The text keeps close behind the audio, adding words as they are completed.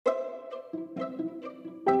Hi,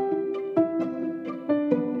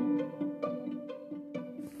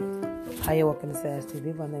 you're welcome to Sash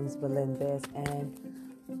TV. My name is Belinda and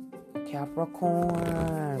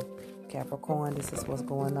Capricorn. Capricorn, this is what's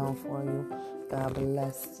going on for you. God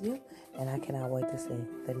bless you. And I cannot wait to see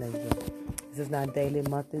the new year. This is not daily,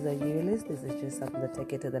 monthly, or yearly. This is just something to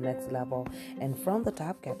take it to the next level. And from the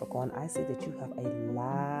top, Capricorn, I see that you have a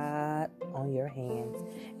lot on your hands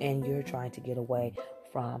and you're trying to get away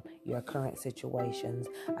from your current situations.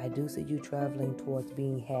 I do see you traveling towards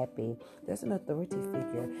being happy. There's an authority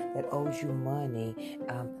figure that owes you money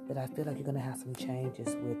that I feel like you're going to have some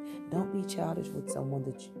changes with. Don't be childish with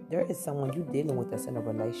someone there is someone you're dealing with that's in a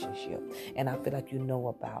relationship, and I feel like you know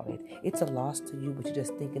about it. It's a loss to you, but you're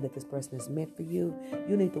just thinking that this person is meant for you.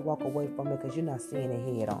 You need to walk away from it because you're not seeing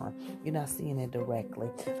it head on. You're not seeing it directly.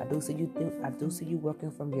 I do see you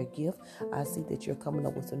working from your gift. I see that you're coming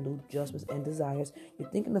up with some new judgments and desires. You're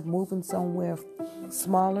thinking of moving somewhere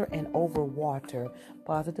smaller and over water.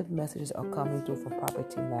 Positive messages are coming through from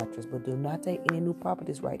property mattress, but do not take any new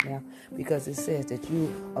properties right now because it says that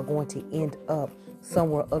you are going to end up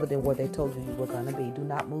somewhere other than where they told you were going to be. Do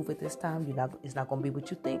not move at this time. It's not going to be what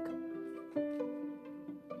you think.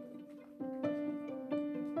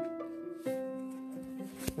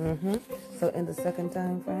 So in the second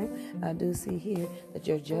time frame, I do see here that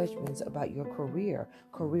your judgments about your career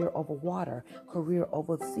over water, career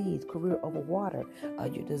over seeds, career over water.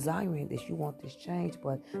 You're desiring this, you want this change,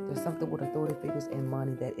 but there's something with authority figures and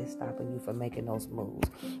money that is stopping you from making those moves.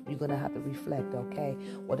 You're going to have to reflect, okay,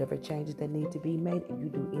 whatever changes that need to be made. If you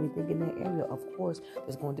do anything in that area, of course,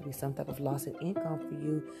 there's going to be some type of loss in income for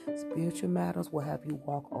you. Spiritual matters will have you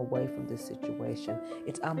walk away from this situation.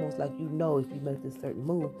 It's almost like you know if you make this certain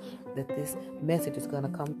move that this message is going to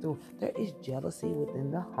come through. There is jealousy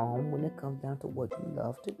within the home when it comes down to what you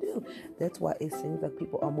love to do. That's why it seems like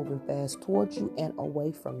people are moving fast towards you and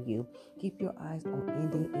away from you. Keep your eyes on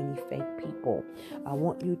ending any fake people. I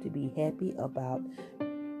want you to be happy about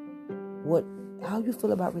how you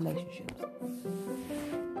feel about relationships.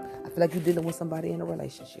 I feel like you're dealing with somebody in a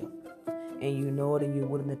relationship, and you know it and you're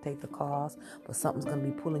willing to take the cost, but something's going to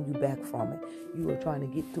be pulling you back from it. You are trying to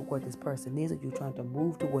get to where this person is, or you're trying to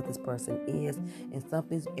move to where this person is, and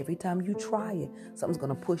every time you try it, something's going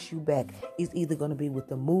to push you back. It's either going to be with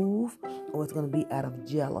the move or it's going to be out of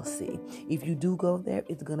jealousy. If you do go there,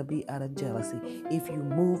 it's going to be out of jealousy. If you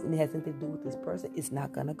move and it has anything to do with this person, it's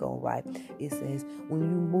not going to go right. It says when you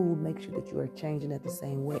move, make sure that you are changing at the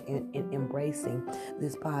same way and embracing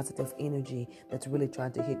this positive energy that's really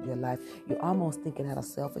trying to hit your life. You're almost thinking out of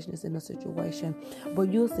selfishness in the situation, but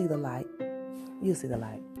you'll see the light. You'll see the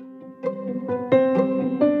light.